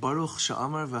love Baruch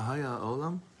Sha'amar v'haya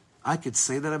olam, I could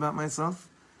say that about myself.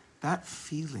 That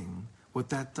feeling, what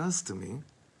that does to me,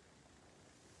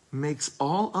 makes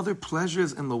all other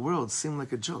pleasures in the world seem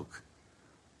like a joke.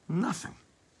 Nothing.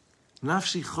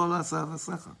 Nafshi chola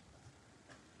savasecha.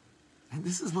 And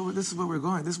this is where we're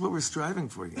going. This is what we're striving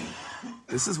for here.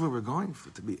 This is where we're going for,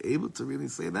 to be able to really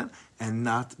say that and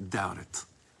not doubt it.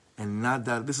 And not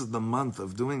doubt it. This is the month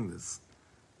of doing this.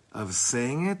 Of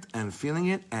saying it and feeling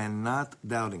it and not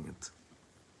doubting it.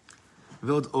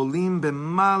 With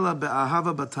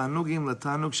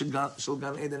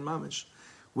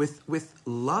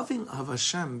loving of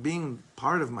Hashem being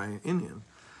part of my Inyan,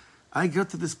 I get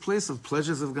to this place of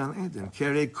pleasures of Gan Eden.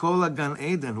 Kerei kol Gan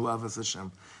Eden hu avas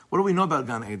Hashem. What do we know about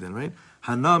Gan Eden, right?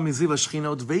 Hana miziv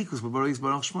hashchina udveikus b'baris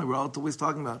baruch shmoi. We're always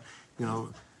talking about,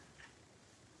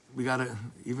 we got to,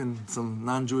 even some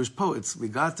non-Jewish poets, we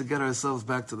got to get ourselves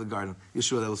back to the garden.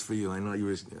 Yeshua, that was for you. I know you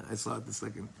were, I saw it the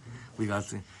second. We got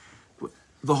to.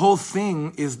 The whole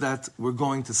thing is that we're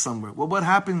going to somewhere. Well, what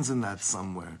happens in that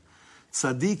somewhere?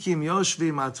 Tzadikim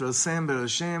yoshvim atrosem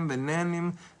berashem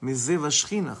v'nenim miziv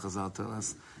hashchina, Chazal tell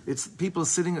us. It's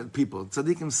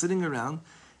tzadikim sitting around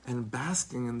and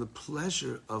basking in the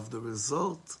pleasure of the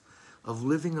result of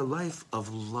living a life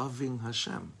of loving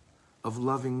Hashem, of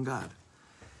loving God.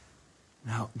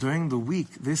 Now, during the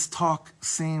week, this talk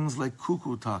seems like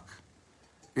cuckoo talk.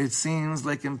 It seems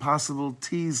like impossible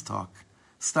tease talk.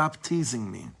 Stop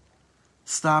teasing me.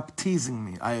 Stop teasing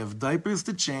me. I have diapers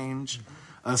to change,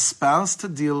 a spouse to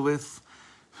deal with,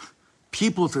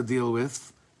 people to deal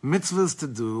with, mitzvahs to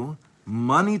do,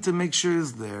 money to make sure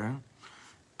is there.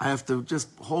 I have to just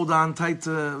hold on tight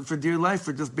for dear life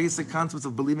for just basic concepts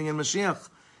of believing in Mashiach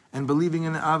and believing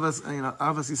in Avas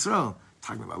Yisrael.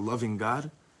 Talking about loving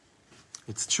God.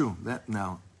 It's true.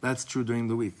 That's true during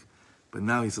the week. But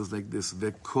now he says like this,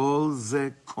 V'kol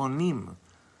ze konim.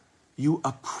 You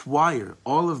acquire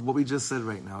all of what we just said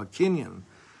right now. A kinyan.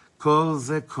 Kol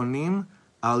ze konim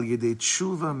al yedei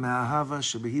tshuva me'ahava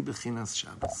shebehi bechinas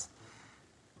Shabbos.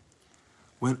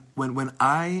 When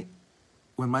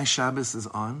my Shabbos is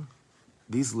on,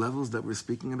 these levels that we're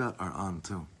speaking about are on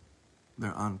too.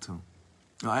 They're on too.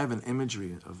 Now, I have an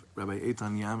imagery of Rabbi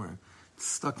Eitan Yammer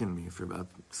stuck in me for about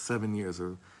 7 years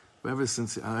or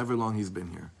however long he's been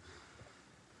here.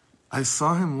 I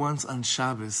saw him once on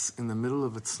Shabbos in the middle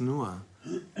of a tznua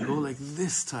go like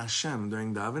this to Hashem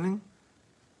during davening.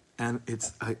 And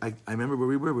I remember where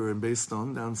we were in Beis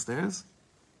Stone downstairs.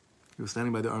 He was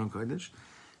standing by the Aron Kodesh.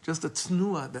 Just a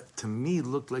tznua that to me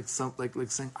looked like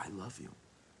like saying, I love you.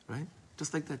 Right?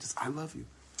 Just like that, just I love you.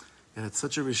 It had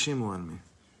such a rishimu on me.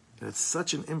 It had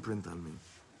such an imprint on me.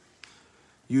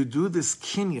 You do this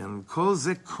kinyan, kol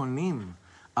ze konim,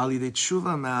 al yidei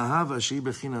tshuva me'ahava shehi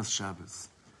bechinas Shabbos.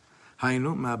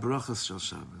 Haynu me'abrachas shel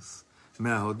Shabbos,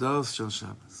 me'ahodos shel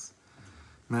Shabbos.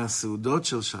 מהסעודות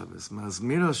של Shabbos,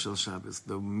 מהזמירות של Shabbos,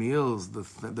 the meals,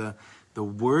 the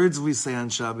words we say on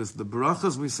Shabbos, the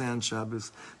brachas we say on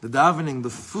Shabbos, the davening, the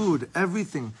food,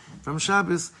 everything from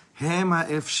Shabbos, הם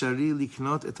האפשרי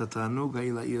לקנות את התענוג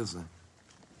העילאי הזה.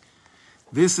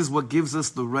 This is what gives us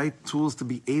the right tools to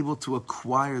be able to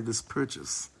acquire this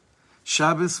purchase.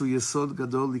 Shabbos hu yesod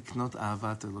gadol liknot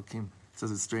ahavat Elokim. It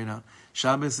says it straight out.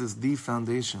 Shabbos is the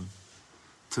foundation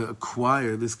to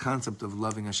acquire this concept of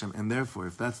loving Hashem. And therefore,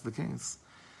 if that's the case,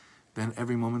 then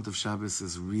every moment of Shabbos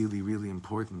is really, really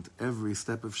important. Every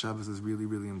step of Shabbos is really,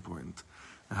 really important.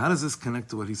 Now, how does this connect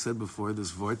to what he said before,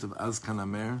 this vort of Az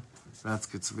Kanamer, Ratz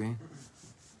Kitzvi?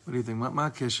 What do you think? Ma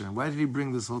Kesher? Why did he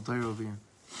bring this whole Torah over here?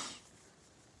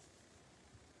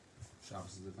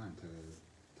 Shabbos is the time to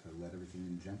let everything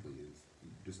in gently. You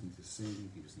just need to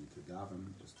sing, you just need to daven.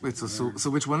 Wait, so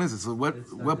which one is it? So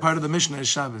what part of the Mishnah is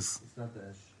Shabbos? It's not the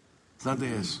Esh. It's not the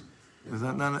Esh. Is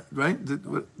that not right? Did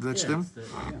that stem?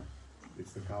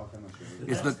 It's the Kal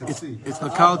Kanasher. It's the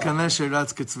Kal Kanesher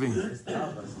Ratz Kitzvi.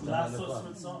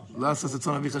 Lasos Lasos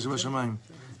Etzon Avicha Shebashamayim.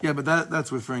 Yeah, but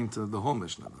that's referring to the whole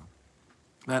Mishnah, though.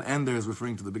 That end there is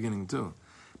referring to the beginning, too.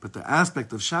 But the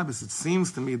aspect of Shabbos, it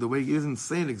seems to me, the way he doesn't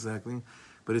say it exactly,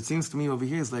 but it seems to me over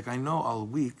here is like, I know all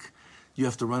week you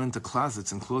have to run into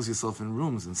closets and close yourself in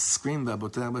rooms and scream that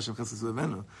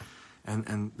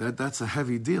and that's a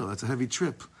heavy deal. That's a heavy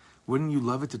trip. Wouldn't you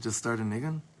love it to just start a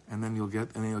nigun and then you'll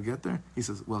get there? He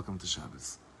says, welcome to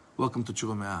Shabbos. Welcome to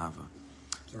Tshuva Me'ahava.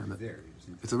 It's already there.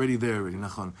 It's already there already.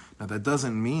 Nachon. Now that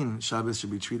doesn't mean Shabbos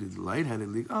should be treated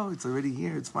lightheadedly. Oh, it's already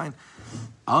here. It's fine.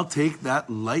 I'll take that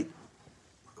light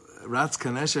Ratz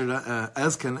Kanesher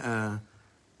as can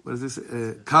what is this?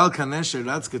 Kal Kanesher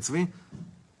Ratz Ketzvi.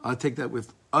 I'll take that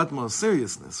with utmost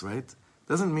seriousness, right?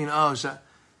 Doesn't mean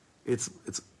it's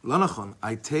lanachon.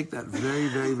 I take that very,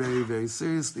 very, very, very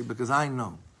seriously because I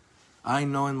know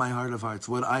in my heart of hearts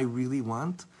what I really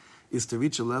want is to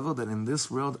reach a level that in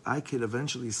this world I could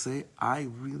eventually say I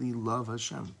really love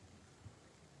Hashem.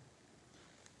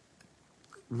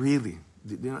 Really,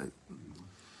 you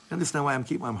understand why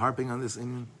I'm harping on this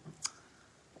Indian?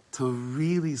 To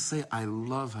really say I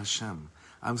love Hashem.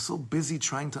 I'm so busy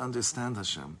trying to understand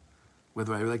Hashem,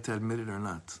 whether I like to admit it or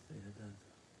not.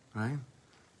 Right?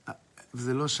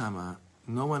 V'zelo shama.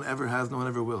 No one ever has, no one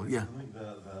ever will. Yeah. I think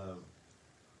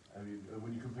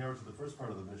when you compare it to the first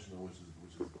part of the Mishnah, which is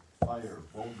fire,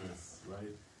 boldness,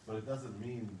 right? But it doesn't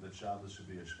mean that Shabbos should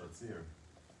be a shpatzir.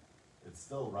 It's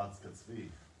still Ratz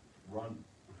Katzvi.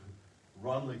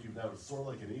 Run like you've never, soar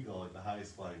like an eagle, like the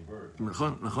highest flying bird.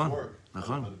 Nachon.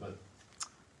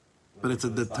 But it's a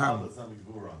determined.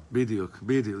 B'diuk.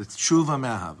 It's tshuva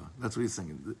me'ahava. That's what he's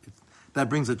saying. That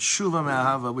brings a tshuva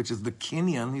me'ahava, which is the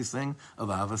kinyan, he's saying, of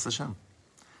ahavas Hashem.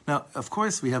 Now, of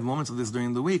course, we have moments of this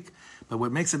during the week, but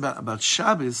what makes it about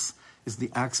Shabbos is the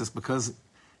access, because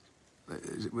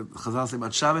what Chazal say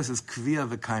about Shabbos is kviya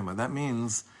v'kaima. That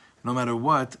means no matter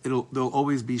what, there'll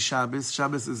always be Shabbos.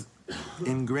 Shabbos is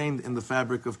ingrained in the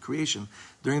fabric of creation.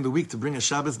 During the week, to bring a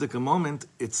Shabbos dika moment,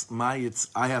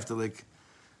 I have to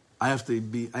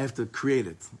create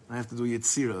it. I have to do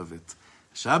yitzira of it.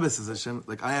 Shabbos is Hashem,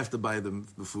 like I have to buy the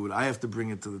food. I have to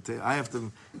bring it to the table. I have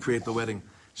to create the wedding.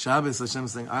 Shabbos, Hashem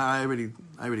saying, I already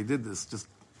did this. Just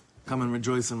come and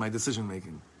rejoice in my decision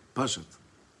making. Pashut.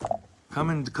 Come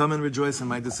and rejoice in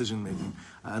my decision making.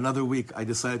 Another week, I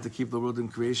decided to keep the world in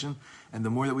creation, and the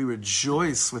more that we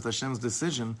rejoice with Hashem's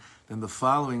decision, then the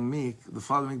following week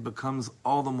becomes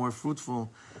all the more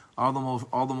fruitful, all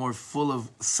the more full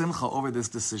of simcha over this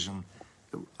decision.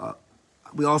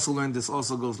 We also learned this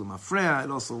also goes to Mafreya.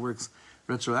 It also works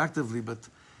retroactively, but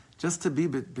just to be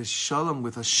b'shalom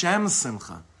with Hashem's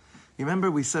simcha. You remember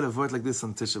we said a word like this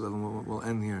on Tisha B'Av, and we'll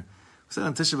end here. We said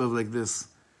on Tisha B'Av like this: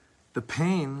 the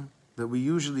pain that we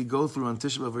usually go through on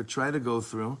Tisha B'Av or try to go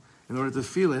through in order to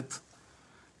feel it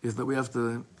is that we have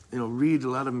to, read a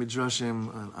lot of midrashim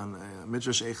on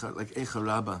midrash Eicha, like Eicha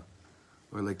Rabbah,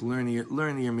 or like learn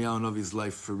Yirmiyahu Novi's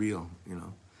life for real,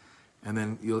 and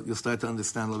then you'll start to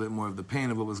understand a little bit more of the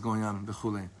pain of what was going on.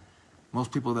 B'chulei.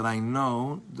 Most people that I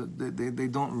know, they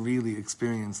don't really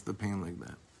experience the pain like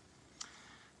that.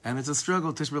 And it's a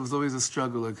struggle. Tisha B'Av is always a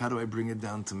struggle. Like, how do I bring it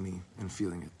down to me and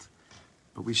feeling it?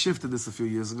 But we shifted this a few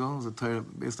years ago. It was a Torah,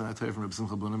 based on a Torah from Reb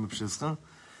Simcha Bunim Pshischa,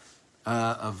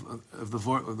 of the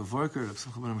Vorker, Reb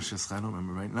Simcha Bunim Pshischa, I don't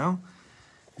remember right now.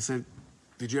 He said,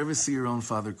 did you ever see your own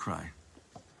father cry?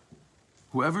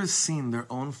 Whoever's seen their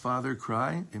own father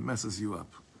cry, it messes you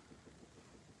up.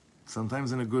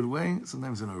 Sometimes in a good way,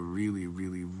 sometimes in a really,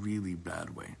 really, really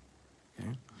bad way.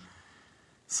 Okay?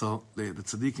 So the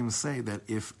tzaddikim say that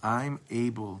if I'm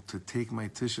able to take my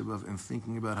Tisha B'Av and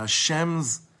thinking about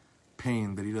Hashem's pain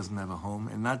that he doesn't have a home,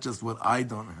 and not just what I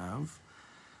don't have.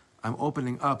 I'm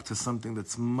opening up to something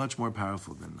that's much more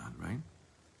powerful than that, right?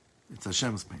 It's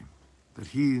Hashem's pain. That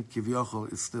he, Kivyochel,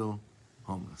 is still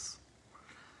homeless.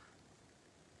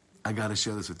 I gotta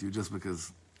share this with you just because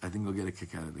I think you'll get a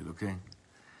kick out of it, okay?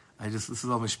 This is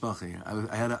all mishpachi.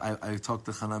 I talked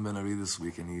to Hanan Ben Ari this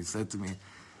week, and he said to me,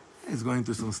 he's going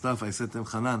through some stuff. I said to him,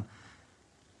 Hanan,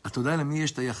 אתה יודע למי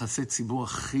יש את היחסי ציבור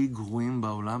הכי גרועים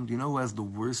בעולם? Do you know who has the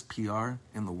worst PR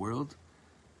in the world?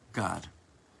 God.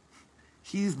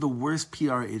 He's the worst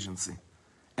PR agency.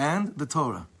 And the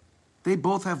Torah. They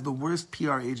both have the worst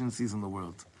PR agencies in the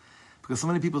world. Because so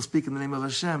many people speak in the name of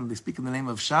Hashem, they speak in the name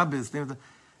of Shabbos,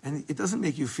 and it doesn't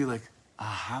make you feel like,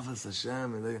 Ahavas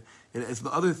Hashem. It's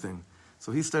the other thing.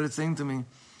 So he started saying to me,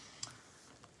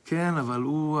 כן, אבל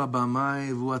הוא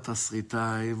הבמאי והוא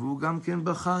התסריטאי והוא גם כן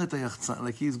בחר את היחצן.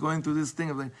 Like he's going through this thing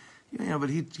of like, but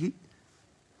he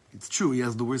it's true, he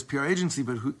has the worst PR agency,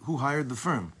 but who hired the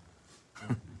firm?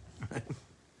 Right?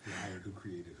 Who hired, who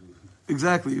created, who...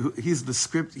 Exactly. He's the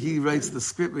script, he writes the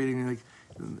script rating, like,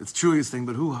 it's true he's saying,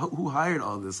 but who hired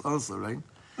all this also, right?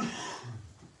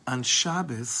 On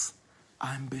Shabbos,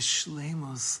 I'm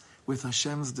b'shleimus with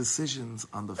Hashem's decisions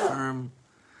on the firm,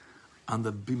 on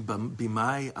the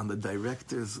bimai, on the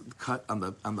director's cut, on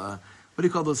the what do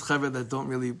you call those chaver that don't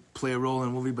really play a role in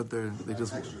a movie, but they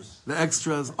just extras. The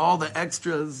extras, all the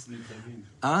extras.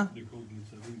 Huh? They're called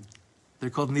nitzavim. They're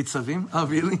called nitzavim. Oh,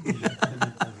 really?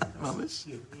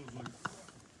 Mamish.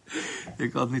 They're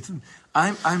called nitzavim.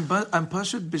 I'm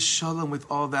pashut b'shalom with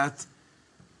all that,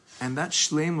 and that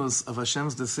shleimus of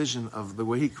Hashem's decision of the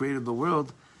way He created the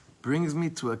world brings me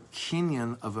to a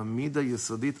kinyan of a midah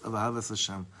yesodit of ahavas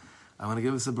Hashem. I want to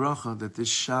give us a bracha that this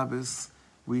Shabbos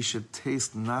we should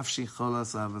taste nafshi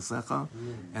cholas ahavasecha,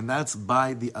 and that's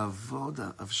by the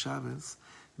avoda of Shabbos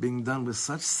being done with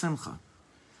such simcha,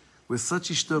 with such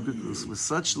ishtokikus, with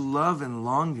such love and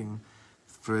longing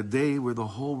for a day where the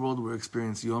whole world will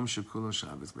experience Yom Shekulo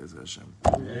Shabbos, Be'ez Hashem.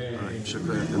 All right,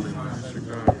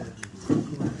 Shukran.